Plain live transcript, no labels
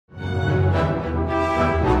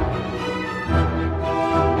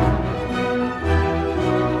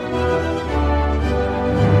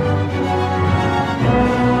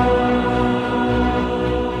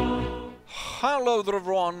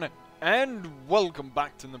And welcome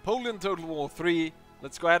back to Napoleon Total War 3.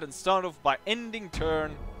 Let's go ahead and start off by ending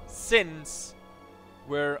turn, since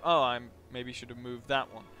we're... oh, I maybe should have moved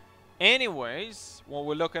that one. Anyways, what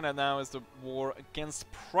we're looking at now is the war against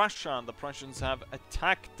Prussia. The Prussians have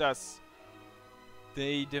attacked us.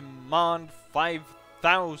 They demand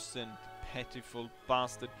 5,000, pitiful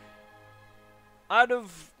bastard. Out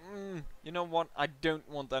of... you know what? I don't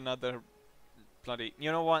want another... bloody...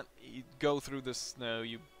 you know what? You go through the snow,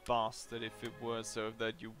 you bastard, if it were so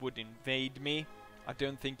that you would invade me. I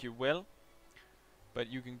don't think you will. But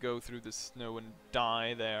you can go through the snow and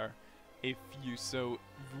die there if you so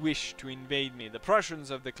wish to invade me. The Prussians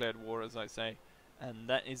have declared war, as I say. And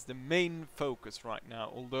that is the main focus right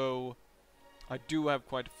now. Although I do have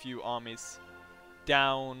quite a few armies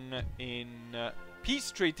down in peace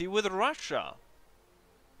treaty with Russia.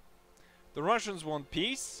 The Russians want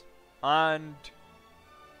peace, and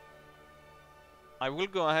I will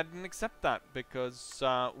go ahead and accept that, because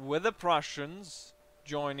with the Prussians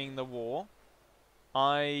joining the war,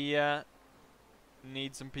 I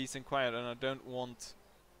need some peace and quiet, and I don't want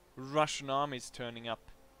Russian armies turning up,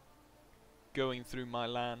 going through my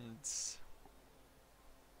lands.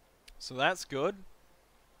 So that's good.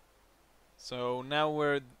 So now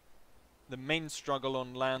the main struggle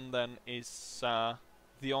on land then is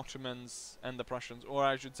the Ottomans and the Prussians, or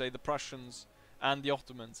I should say the Prussians and the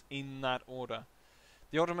Ottomans, in that order.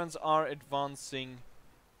 The Ottomans are advancing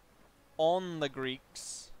on the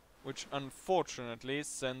Greeks, which unfortunately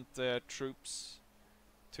sent troops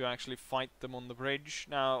to actually fight them on the bridge.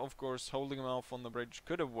 Now, of course, holding them off on the bridge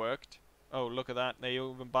could have worked. Oh, look at that, they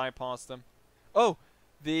even bypassed them. Oh,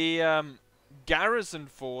 the garrison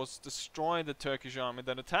force destroyed the Turkish army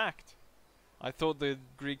that attacked. I thought the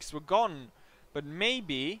Greeks were gone. But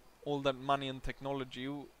maybe all that money and technology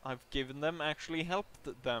I've given them actually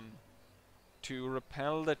helped them to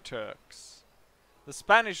repel the Turks. The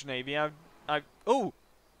Spanish navy, oh!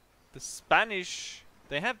 The Spanish,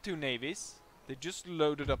 they have two navies. They just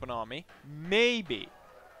loaded up an army. Maybe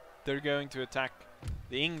they're going to attack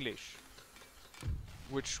the English,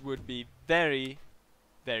 which would be very,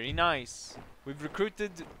 very nice. We've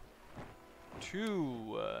recruited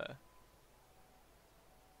two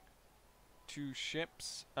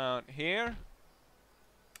ships out here.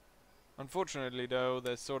 Unfortunately though,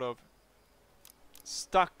 they're sort of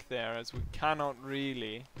stuck there, as we cannot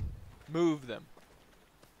really move them.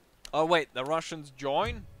 Oh wait, the Russians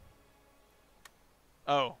join?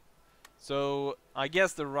 Oh, so I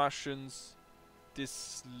guess the Russians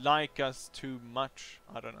dislike us too much.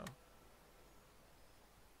 I don't know.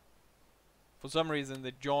 For some reason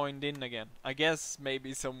they joined in again. I guess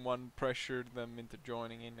maybe someone pressured them into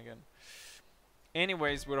joining in again.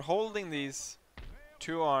 Anyways, we're holding these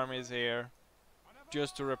two armies here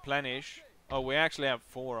just to replenish. Oh, we actually have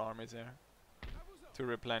 4 armies here to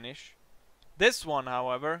replenish. This one,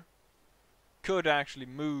 however, could actually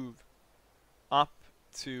move up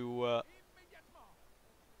to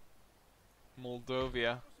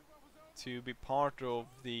Moldavia to be part of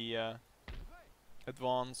the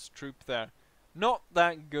advanced troop there. Not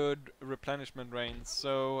that good replenishment range,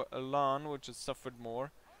 so Elan, which has suffered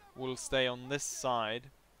more, will stay on this side.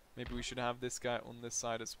 Maybe we should have this guy on this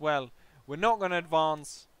side as well. We're not going to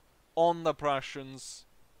advance on the Prussians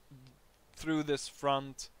through this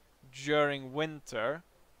front during winter.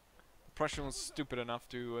 The Prussian was stupid enough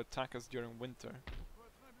to attack us during winter.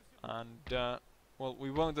 And, well,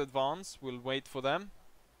 we won't advance. We'll wait for them.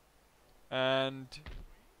 And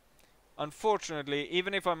unfortunately,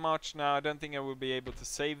 even if I march now, I don't think I will be able to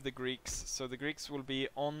save the Greeks, so the Greeks will be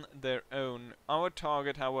on their own. Our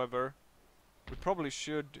target, however, we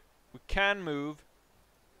can move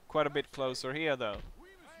quite a bit closer here though.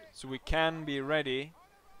 So we can be ready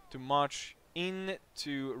to march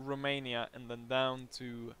into Romania and then down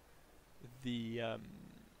to the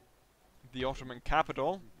Ottoman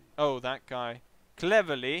capital. Oh, that guy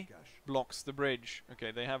cleverly blocks the bridge.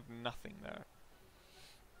 Okay, they have nothing there.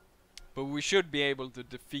 But we should be able to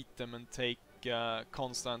defeat them and take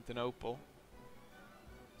Constantinople.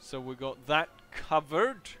 So we got that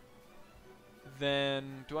covered.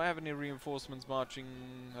 Then, do I have any reinforcements marching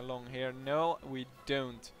along here? No, we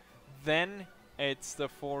don't. Then, it's the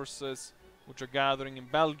forces which are gathering in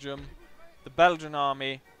Belgium. The Belgian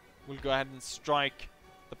army will go ahead and strike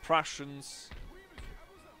the Prussians.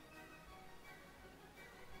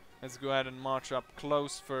 Let's go ahead and march up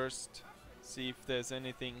close first. See if there's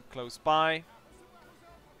anything close by.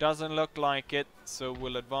 Doesn't look like it, so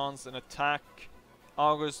we'll advance and attack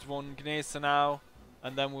August von Gneisenau,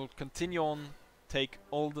 and then we'll continue on, take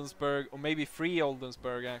Oldensburg, or maybe free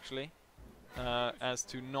Oldensburg actually, as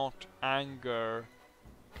to not anger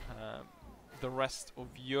the rest of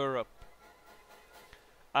Europe.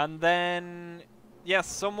 And then, yes,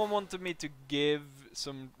 someone wanted me to give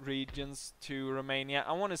some regions to Romania.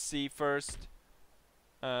 I want to see first.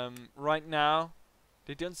 Right now,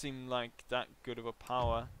 they don't seem like that good of a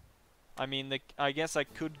power. I mean, I guess I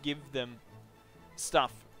could give them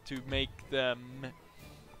stuff to make them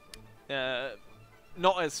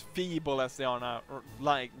not as feeble as they are now. Or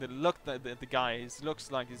like the look that the guy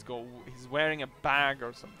looks like he's wearing a bag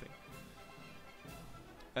or something,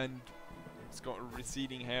 and he's got a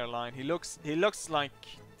receding hairline. He looks like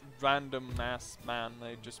random ass man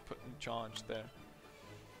they just put in charge there.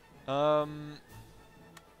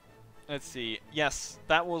 Let's see. Yes,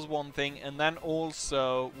 that was one thing, and then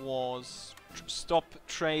also was stop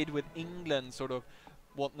trade with England. Sort of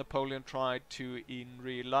what Napoleon tried to in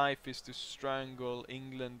real life is to strangle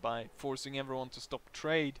England by forcing everyone to stop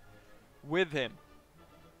trade with him.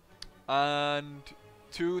 And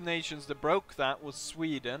two nations that broke that was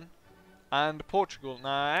Sweden and Portugal.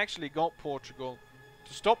 Now I actually got Portugal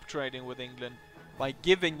to stop trading with England by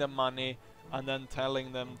giving them money and then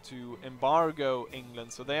telling them to embargo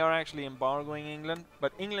England. So they are actually embargoing England,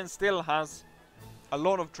 but England still has a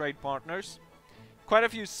lot of trade partners. Quite a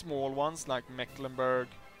few small ones like Mecklenburg,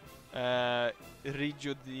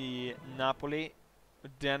 Reggio di Napoli,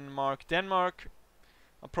 Denmark. Denmark,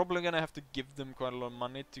 I'm probably gonna have to give them quite a lot of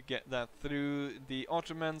money to get that through. The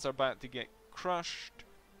Ottomans are about to get crushed.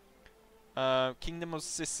 Kingdom of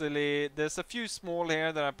Sicily, there's a few small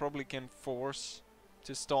here that I probably can force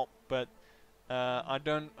to stop, but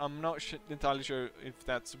I'm not entirely sure if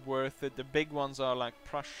that's worth it. The big ones are like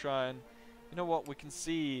Prussia, and you know what, we can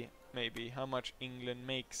see maybe how much England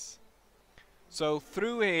makes. So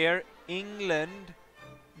through here, England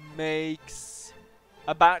makes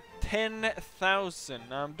about 10,000.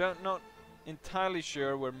 Now I'm not entirely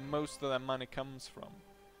sure where most of that money comes from.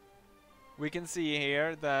 We can see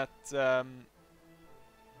here that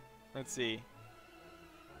let's see.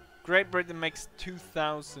 Great Britain makes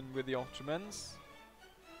 2,000 with the Ottomans.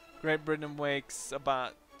 Great Britain makes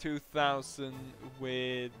about 2,000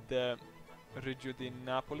 with Reggio di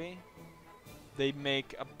Napoli. They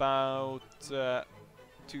make about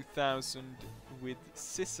 2,000 with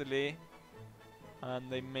Sicily,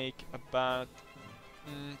 and they make about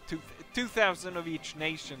 2,000 of each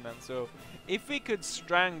nation. Then, so if we could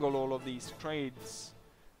strangle all of these trade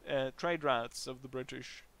routes of the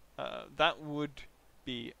British, that would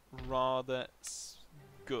be rather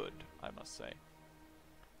good, I must say.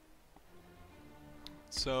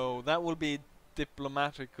 So that will be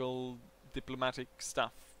diplomatic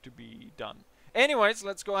stuff to be done. Anyways,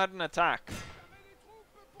 let's go ahead and attack.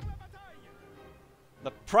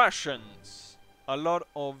 The Prussians. A lot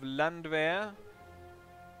of Landwehr.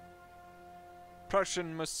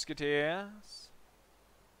 Prussian musketeers.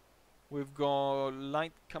 We've got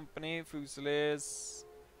light company, fusiliers.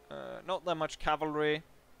 Not that much cavalry.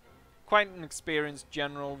 Quite an experienced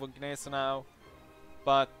general with Gneisenau.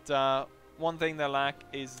 But one thing they lack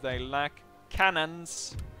is they lack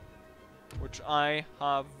cannons, which I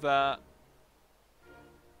have.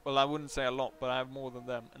 Well, I wouldn't say a lot, but I have more than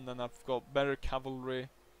them. And then I've got better cavalry.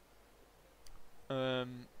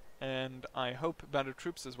 And I hope better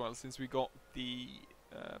troops as well, since we got the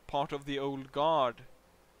part of the old guard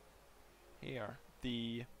here.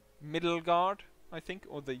 The middle guard, I think,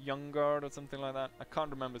 or the young guard or something like that. I can't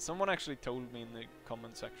remember. Someone actually told me in the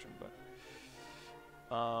comment section, but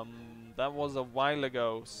that was a while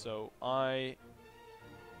ago, so I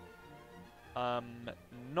am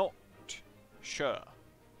not sure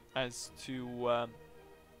as to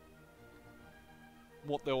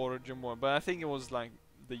what the origin was, but I think it was like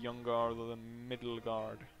the young guard or the middle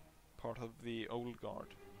guard, part of the old guard.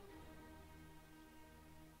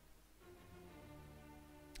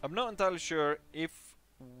 I'm not entirely sure if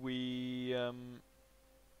we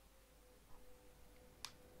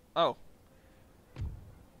oh,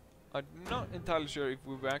 I'm not entirely sure if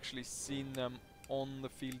we've actually seen them on the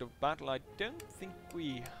field of battle. I don't think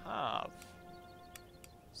we have.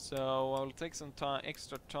 So I'll take some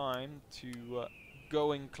extra time to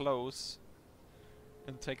go in close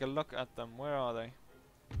and take a look at them. Where are they?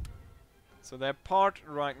 So they're part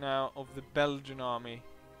right now of the Belgian army.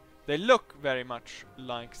 They look very much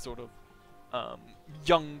like sort of a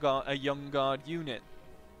young guard unit.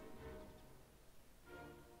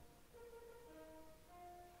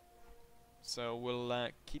 So we'll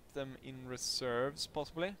keep them in reserves,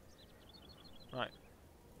 possibly. Right.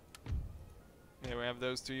 Here we have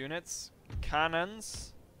those two units.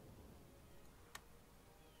 Cannons.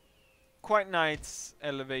 Quite nice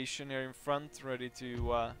elevation here in front, ready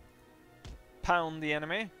to pound the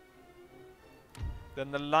enemy.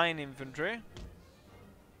 Then the line infantry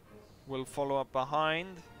will follow up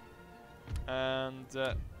behind, and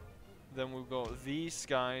then we've got these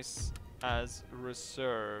guys as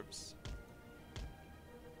reserves.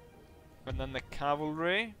 And then the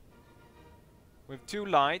cavalry with 2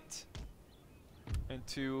 light and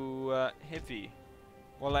 2 heavy.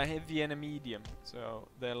 Well, a heavy and a medium, so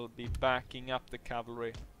they'll be backing up the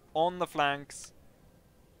cavalry on the flanks.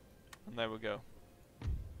 And there we go.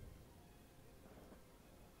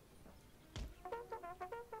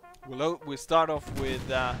 We'll start off with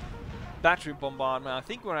battery bombardment. I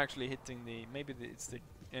think we're actually hitting the... maybe it's the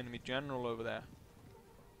enemy general over there.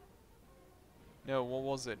 No, what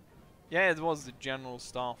was it? Yeah, it was the general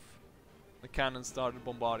staff. The cannon started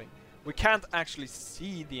bombarding. We can't actually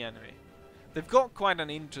see the enemy. They've got quite an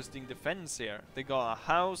interesting defense here. They got a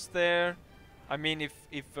house there. I mean,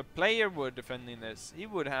 if a player were defending this, he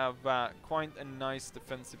would have quite a nice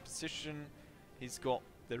defensive position. He's got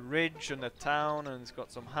the ridge and the town, and he's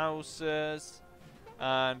got some houses.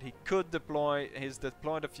 And he could deploy... he's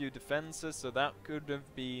deployed a few defenses, so that could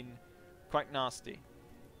have been quite nasty.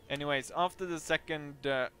 Anyways, after the second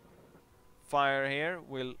fire here,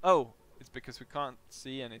 we'll... oh, it's because we can't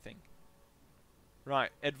see anything.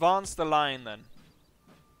 Right, advance the line then.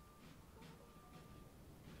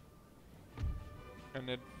 And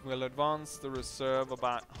it will advance the reserve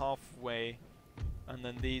about halfway, and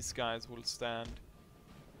then these guys will stand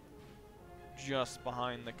just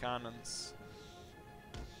behind the cannons.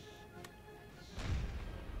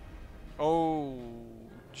 Oh,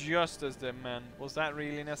 just as the men... was that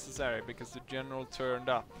really necessary? Because the general turned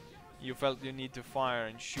up. You felt you need to fire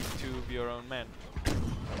and shoot 2 of your own men.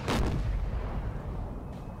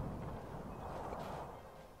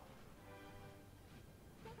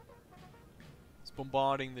 It's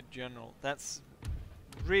bombarding the general. That's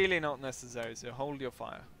really not necessary, so hold your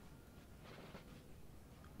fire.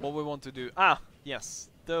 What we want to do... ah, yes,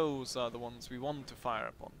 those are the ones we want to fire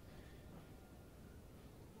upon.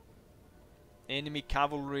 Enemy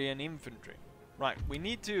cavalry and infantry. Right, we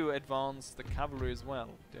need to advance the cavalry as well,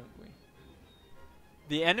 don't we?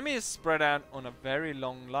 The enemy is spread out on a very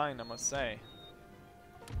long line, I must say.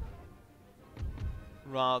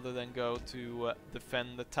 Rather than go to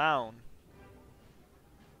defend the town.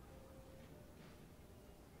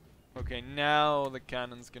 Okay, now the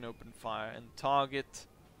cannons can open fire and target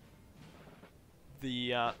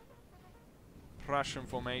the Prussian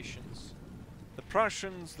formations. The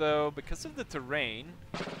Prussians, though, because of the terrain,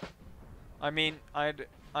 I mean, I'd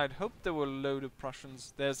hope there were a load of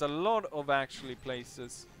Prussians. There's a lot of actually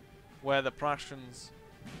places where the Prussians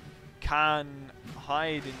can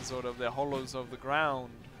hide in sort of the hollows of the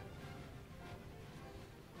ground.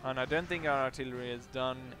 And I don't think our artillery has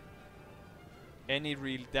done any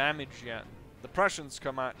real damage yet. The Prussians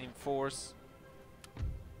come out in force.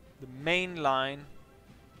 The main line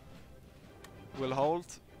will hold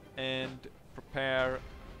and prepare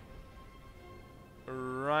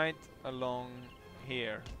right along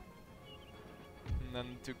here. And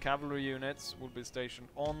then 2 cavalry units will be stationed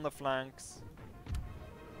on the flanks.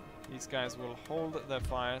 These guys will hold their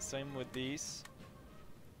fire, same with these.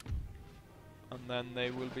 And then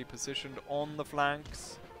they will be positioned on the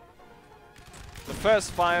flanks. The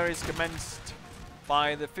first fire is commenced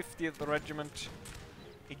by the 50th Regiment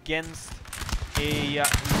against a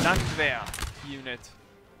Landwehr unit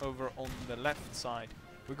over on the left side.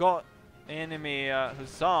 We got enemy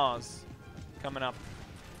hussars coming up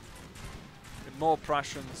with more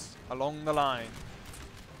Prussians along the line.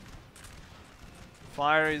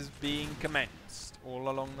 Fire is being commenced all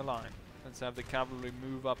along the line. Let's have the cavalry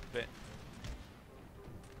move up a bit.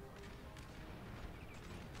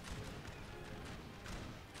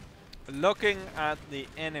 Looking at the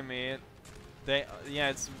enemy,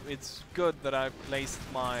 yeah, it's good that I placed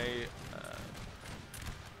my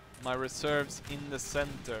my reserves in the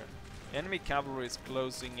center. Enemy cavalry is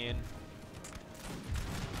closing in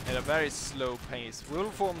at a very slow pace. We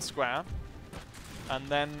will form square, and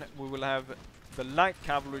then we will have the light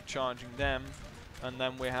cavalry charging them, and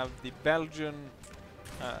then we have the Belgian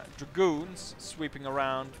dragoons sweeping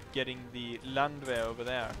around, getting the Landwehr over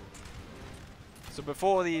there. So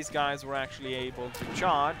before these guys were actually able to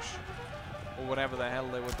charge, or whatever the hell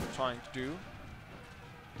they were trying to do,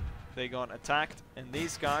 they got attacked, and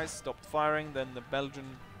these guys stopped firing. Then the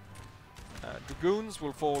Belgian dragoons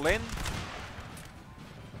will fall in.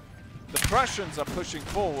 The Prussians are pushing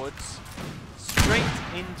forwards straight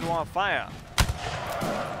into our fire.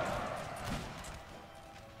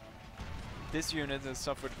 This unit has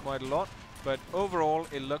suffered quite a lot, but overall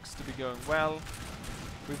it looks to be going well.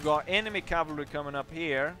 We've got enemy cavalry coming up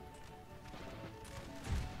here.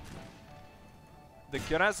 The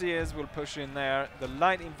cuirassiers will push in there. The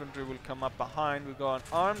light infantry will come up behind. We've got an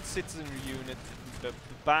armed citizenry unit in the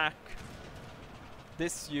back.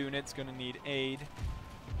 This unit's gonna need aid.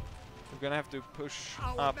 We're gonna have to push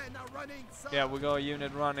up. Men are running, Yeah, we got a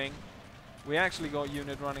unit running. We actually got a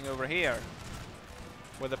unit running over here,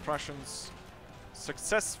 where the Prussians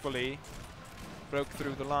successfully broke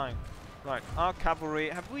through the line. Right, our cavalry,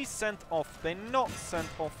 have we sent off? They're not sent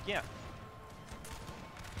off yet.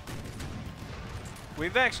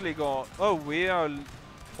 We've actually got, oh, we are,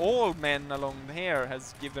 all men along here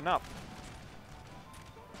has given up.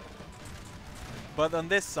 But on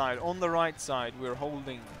this side, on the right side, we're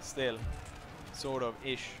holding still, sort of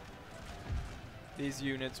ish. These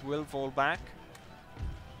units will fall back.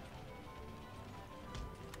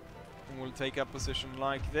 And we'll take up position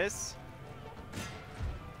like this.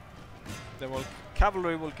 The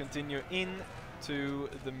cavalry will continue in to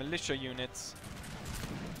the militia units.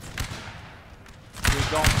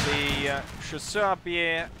 We've got the Chasseurs à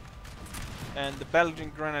pied and the Belgian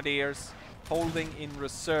Grenadiers holding in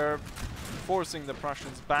reserve, forcing the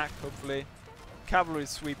Prussians back, hopefully. Cavalry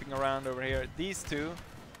sweeping around over here. These two,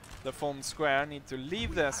 the formed square, need to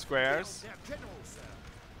leave their squares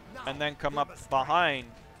and then come up behind.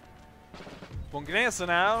 Von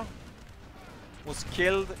Gneisenau was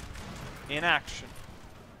killed in action.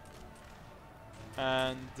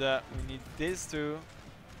 And we need these two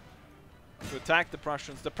to attack the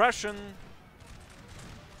Prussians. The Prussian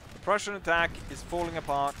attack is falling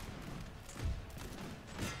apart.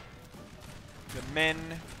 The men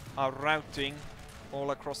are routing all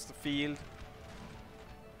across the field.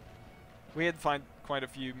 We had find quite a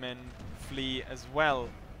few men flee as well,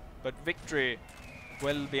 but victory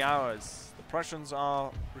will be ours. The Prussians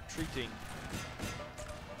are retreating.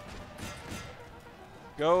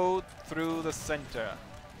 Go through the center.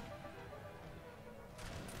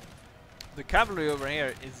 The cavalry over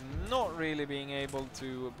here is not really being able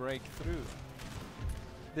to break through.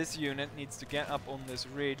 This unit needs to get up on this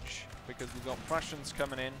ridge because we've got Prussians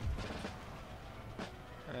coming in.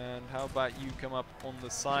 And how about you come up on the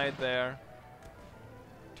side there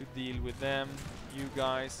to deal with them. You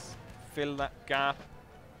guys fill that gap.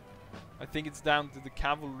 I think it's down to the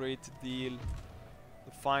cavalry to deal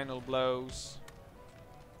the final blows.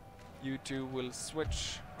 You two will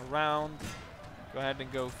switch around. Go ahead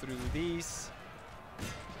and go through these.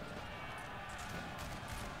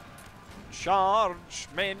 Charge,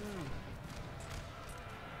 men!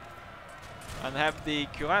 And have the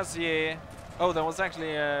cuirassier. Oh, there was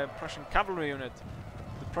actually a Prussian cavalry unit.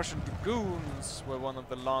 The Prussian dragoons were one of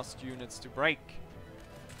the last units to break.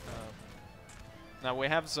 Now we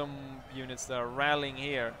have some units that are rallying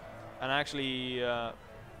here and actually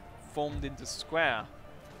formed into square.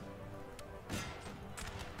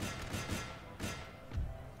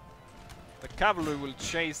 The cavalry will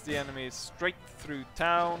chase the enemy straight through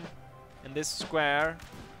town, and this square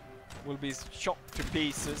will be shot to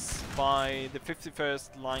pieces by the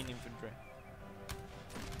 51st Line Infantry.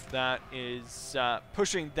 That is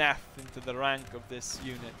pushing death into the rank of this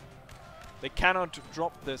unit. They cannot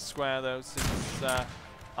drop this square though, since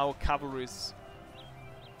our cavalry is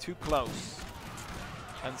too close.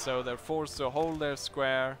 And so they're forced to hold their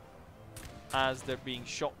square as they're being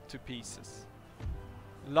shot to pieces.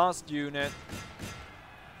 Last unit,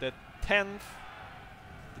 the 10th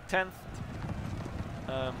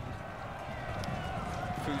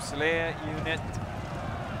Fusilier unit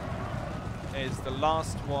is the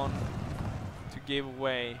last one to give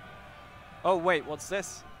away. Oh wait, what's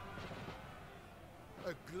this?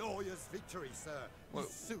 A glorious victory, sir. Well,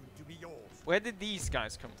 Is soon to be yours. Where did these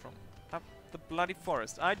guys come from? Up the bloody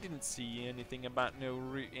forest. I didn't see anything about no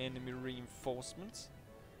enemy reinforcements.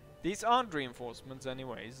 These aren't reinforcements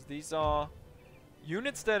anyways. These are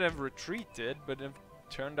units that have retreated but have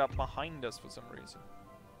turned up behind us for some reason.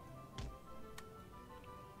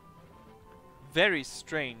 Very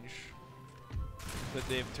strange that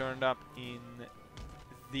they've turned up in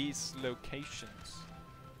these locations.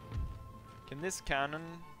 Can this cannon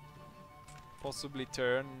possibly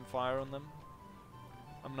turn and fire on them?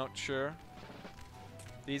 I'm not sure.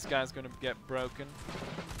 These guys gonna get broken.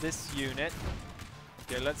 This unit.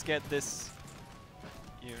 Okay, let's get this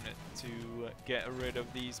unit to get rid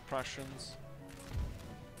of these Prussians.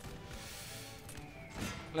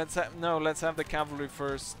 Let's have the cavalry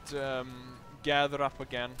first gather up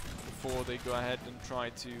again before they go ahead and try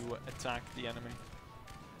to attack the enemy.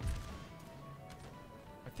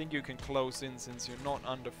 I think you can close in since you're not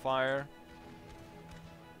under fire.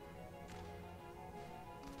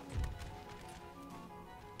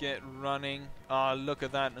 Get running. Ah, look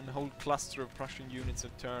at that, and a whole cluster of Prussian units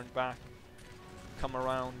have turned back. Come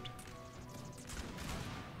around.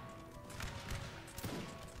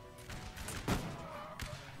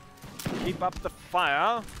 Keep up the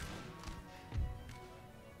fire.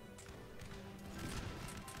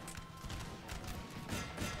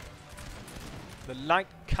 The light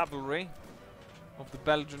cavalry of the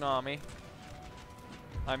Belgian army.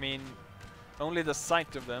 I mean, only the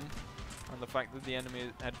sight of them and the fact that the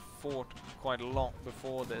enemy had fought quite a lot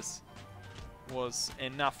before this was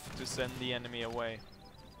enough to send the enemy away.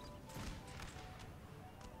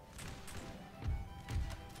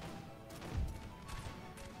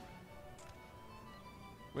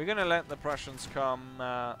 We're gonna let the Prussians come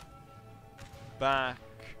back.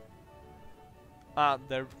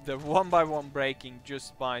 They're one by one breaking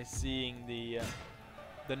just by seeing the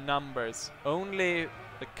numbers. Only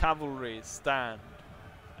the cavalry stand,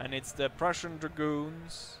 and it's the Prussian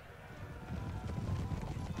dragoons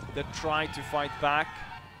that try to fight back.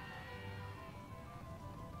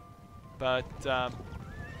 But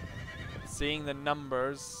seeing the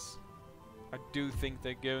numbers, I do think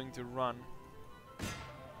they're going to run.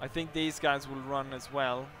 I think these guys will run as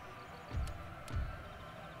well.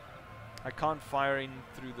 I can't fire in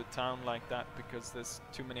through the town like that because there's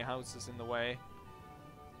too many houses in the way.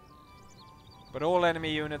 But all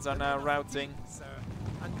enemy units are now routing. Sir,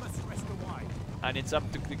 and must rest a while. And it's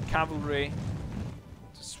up to the cavalry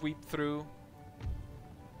to sweep through.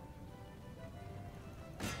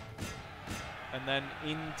 And then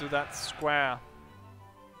into that square.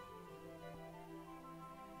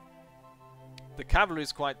 The cavalry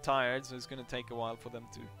is quite tired, so it's going to take a while for them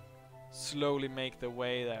to slowly make their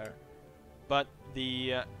way there. But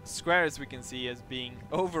the square, as we can see, is being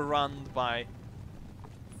overrun by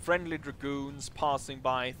friendly dragoons passing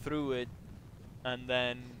by through it. And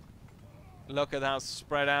then look at how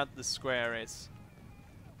spread out the square is.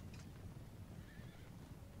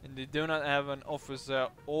 And they do not have an officer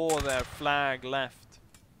or their flag left.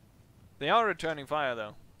 They are returning fire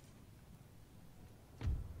though.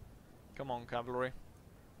 Come on, cavalry.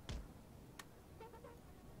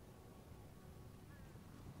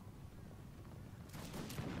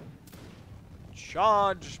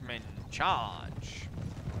 Charge, men, charge.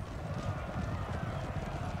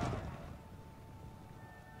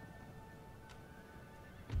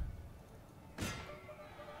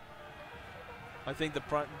 I think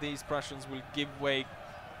these Prussians will give way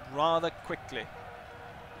rather quickly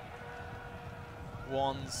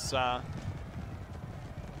once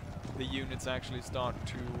the units actually start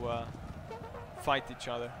to fight each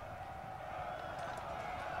other.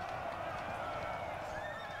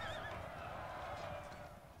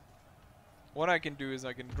 What I can do is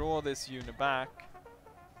I can draw this unit back.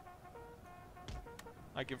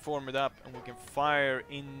 I can form it up and we can fire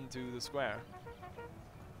into the square.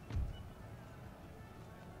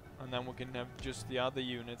 And then we can have just the other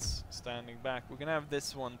units standing back. We can have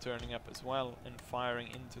this one turning up as well and firing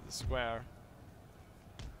into the square.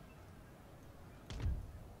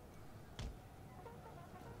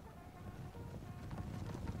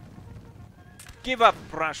 Give up,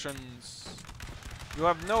 Prussians! You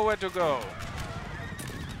have nowhere to go.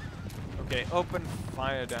 Okay, open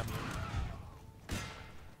fire them.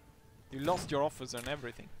 You lost your officer and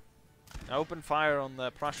everything. Now open fire on the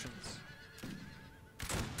Prussians.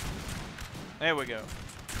 There we go.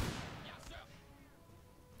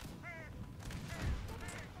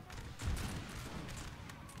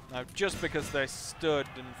 Now just because they stood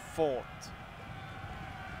and fought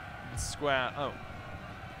in square... Oh.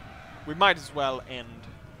 We might as well end.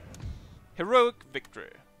 Heroic victory.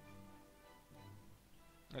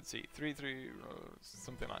 Let's see, 3-3,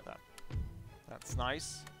 something like that. That's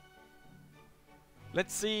nice.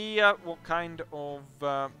 Let's see what kind of...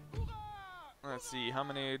 let's see, how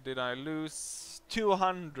many did I lose?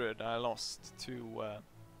 200 I lost to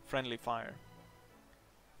friendly fire.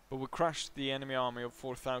 But we crushed the enemy army of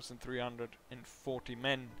 4,340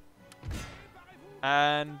 men.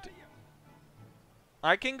 And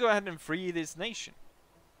I can go ahead and free this nation.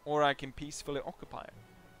 Or I can peacefully occupy it.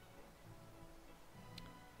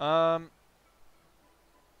 How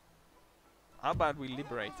about we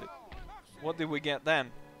liberate it? What did we get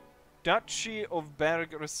then? Duchy of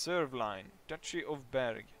Berg Reserve Line. Duchy of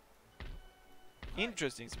Berg.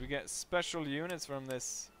 Interesting, so we get special units from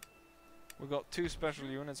this. We got 2 special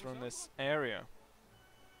units from this area.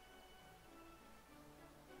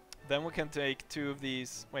 Then we can take 2 of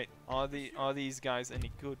these. Wait, are these guys any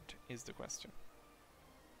good is the question.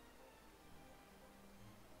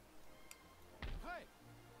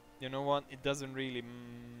 You know what? It doesn't really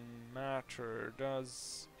matter,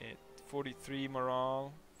 does it? 43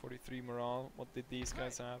 morale. 43 morale. What did these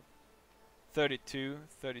guys have? 32,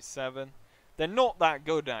 37. They're not that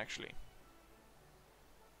good, actually.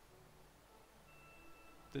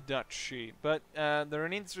 the duchy. But they're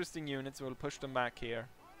an interesting unit, so we'll push them back here.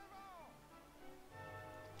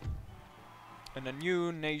 And a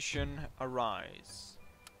new nation arise.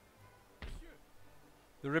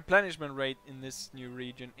 The replenishment rate in this new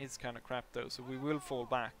region is kind of crap though, so we will fall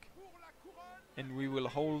back. And we will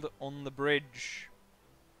hold on the bridge.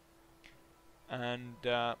 And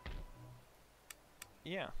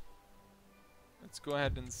yeah. Let's go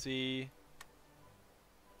ahead and see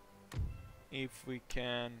if we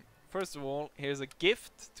can... First of all, here's a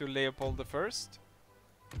gift to Leopold I.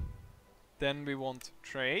 Then we want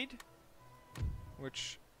trade,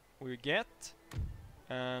 which we get.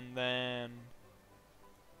 And then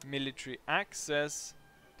military access,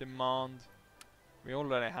 demand. We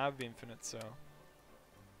already have infinite, so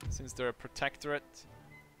since they're a protectorate.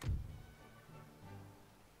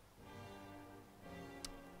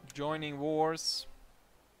 Joining wars.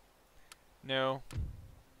 No,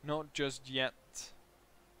 not just yet.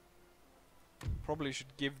 Probably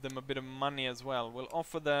should give them a bit of money as well. We'll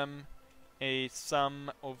offer them a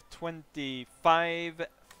sum of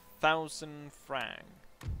 25,000 francs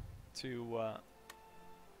to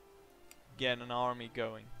get an army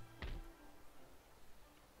going.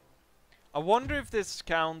 I wonder if this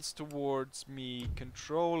counts towards me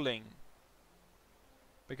controlling.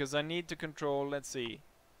 Because I need to control, let's see.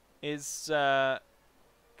 Is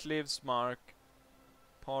Cleves mark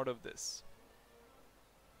part of this?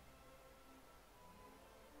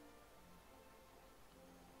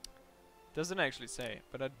 Doesn't actually say,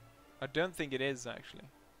 but I don't think it is actually.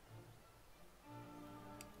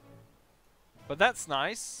 But that's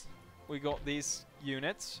nice. We got these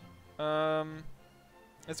units.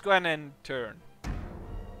 Let's go ahead and turn.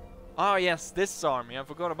 Ah yes, this army. I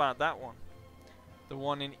forgot about that one. The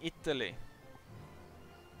one in Italy.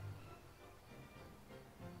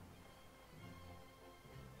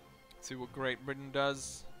 See what Great Britain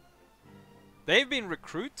does. They've been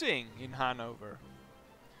recruiting in Hanover.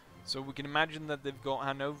 So we can imagine that they've got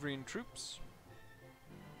Hanoverian troops.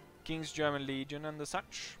 King's German Legion and the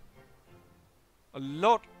such. A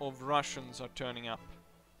lot of Russians are turning up.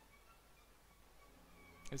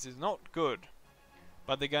 This is not good.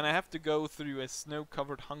 But they're gonna have to go through a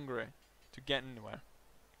snow-covered Hungary to get anywhere.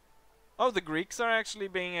 Oh, the Greeks are actually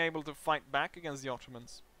being able to fight back against the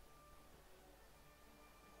Ottomans.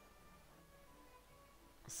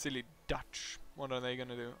 Silly Dutch. What are they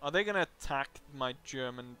gonna do? Are they gonna attack my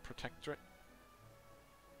German protectorate?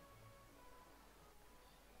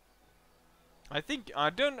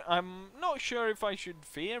 I'm not sure if I should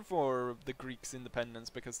fear for the Greeks' independence,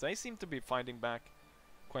 because they seem to be fighting back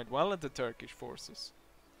quite well at the Turkish forces.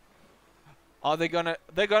 Are they gonna...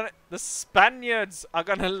 the Spaniards are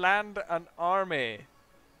gonna land an army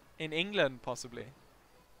in England, possibly.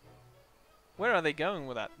 Where are they going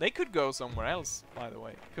with that? They could go somewhere else, by the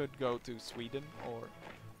way. Could go to Sweden or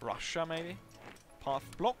Russia, maybe. Path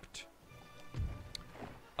blocked.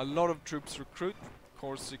 A lot of troops recruit.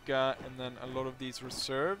 Corsica, and then a lot of these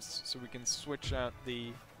reserves. So we can switch out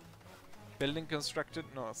the building constructed.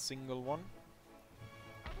 Not a single one.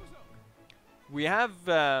 We have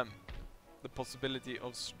the possibility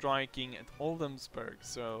of striking at Oldenburg.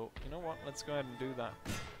 So, you know what? Let's go ahead and do that.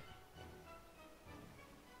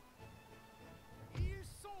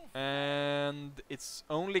 And it's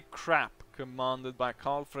only crap commanded by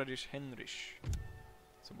Karl Friedrich Heinrich.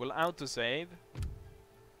 So we'll autosave.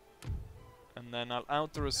 And then I'll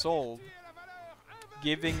auto-resolve,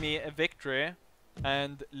 giving me a victory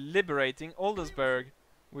and liberating Oldenburg,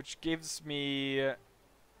 which gives me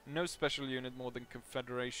no special unit more than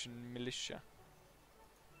Confederation Militia.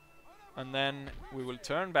 And then we will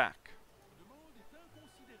turn back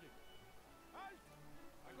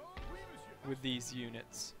with these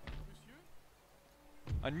units.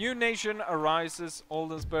 A new nation arises,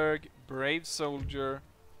 Oldenburg, brave soldier,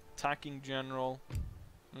 attacking general.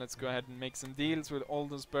 Let's go ahead and make some deals with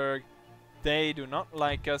Oldenburg. They do not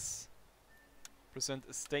like us. Present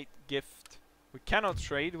a state gift. We cannot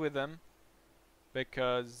trade with them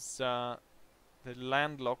because they're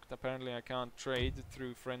landlocked. Apparently I can't trade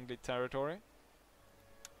through friendly territory.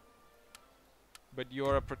 But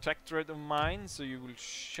you're a protectorate of mine, so you will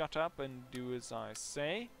shut up and do as I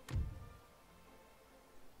say.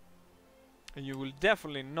 And you will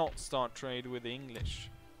definitely not start trade with the English.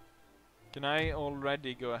 Can I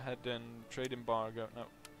already go ahead and trade embargo? No.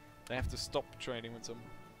 They have to stop trading with some.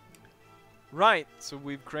 Right, so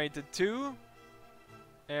we've created 2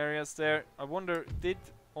 areas there. I wonder, did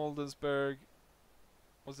Oldenburg,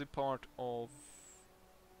 was it part of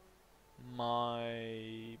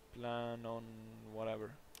my plan on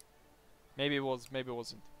whatever? Maybe it was, maybe it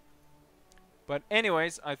wasn't. But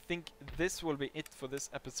anyways, I think this will be it for this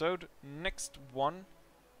episode. Next one,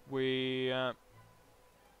 we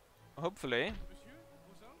hopefully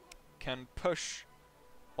can push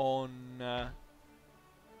on...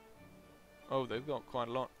 oh, they've got quite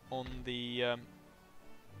a lot on the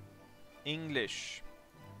English.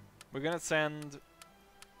 We're gonna send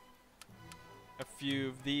a few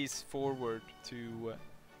of these forward to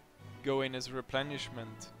go in as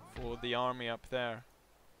replenishment for the army up there.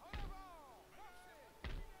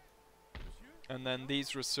 And then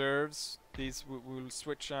these reserves, these we'll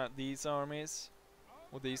switch out these armies,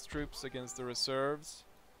 or these troops against the reserves.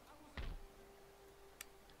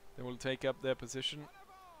 They will take up their position.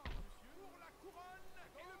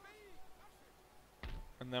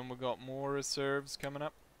 And then we got more reserves coming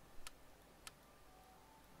up.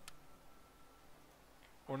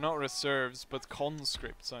 Or not reserves, but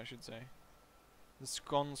conscripts, I should say. The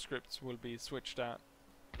conscripts will be switched out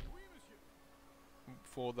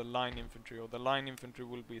for the line infantry, or the line infantry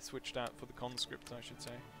will be switched out for the conscripts, I should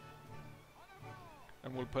say.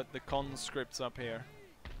 And we'll put the conscripts up here,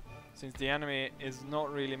 since the enemy is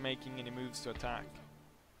not really making any moves to attack,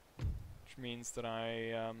 which means that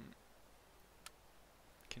I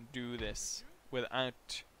can do this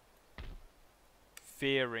without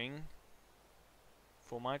fearing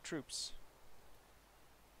for my troops.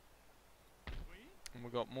 And we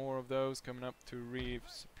got more of those coming up to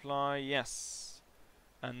resupply, yes.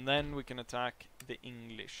 And then we can attack the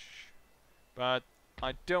English. But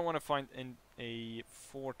I don't want to fight in a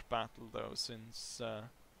fort battle though, since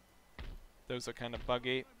those are kind of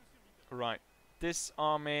buggy. Right, this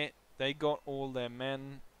army, they got all their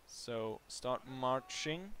men, so start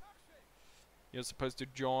marching. You're supposed to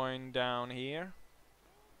join down here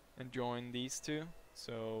and join these two.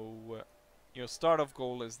 So your start of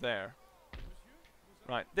goal is there.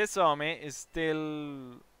 Right, this army is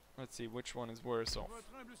still... Let's see, which one is worse off?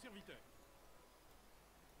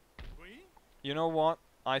 You know what?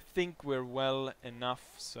 I think we're well enough,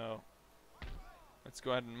 so... Let's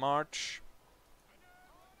go ahead and march.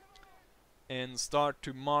 And start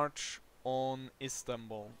to march on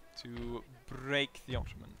Istanbul to break the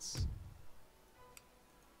Ottomans.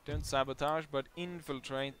 Don't sabotage, but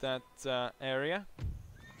infiltrate that area.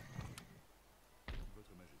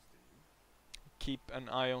 Keep an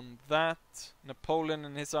eye on that. Napoleon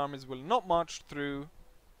and his armies will not march through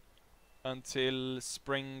until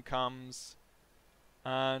spring comes.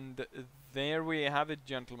 And there we have it,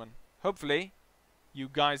 gentlemen. Hopefully you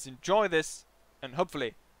guys enjoy this, and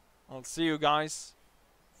hopefully I'll see you guys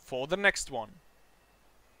for the next one.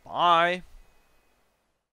 Bye!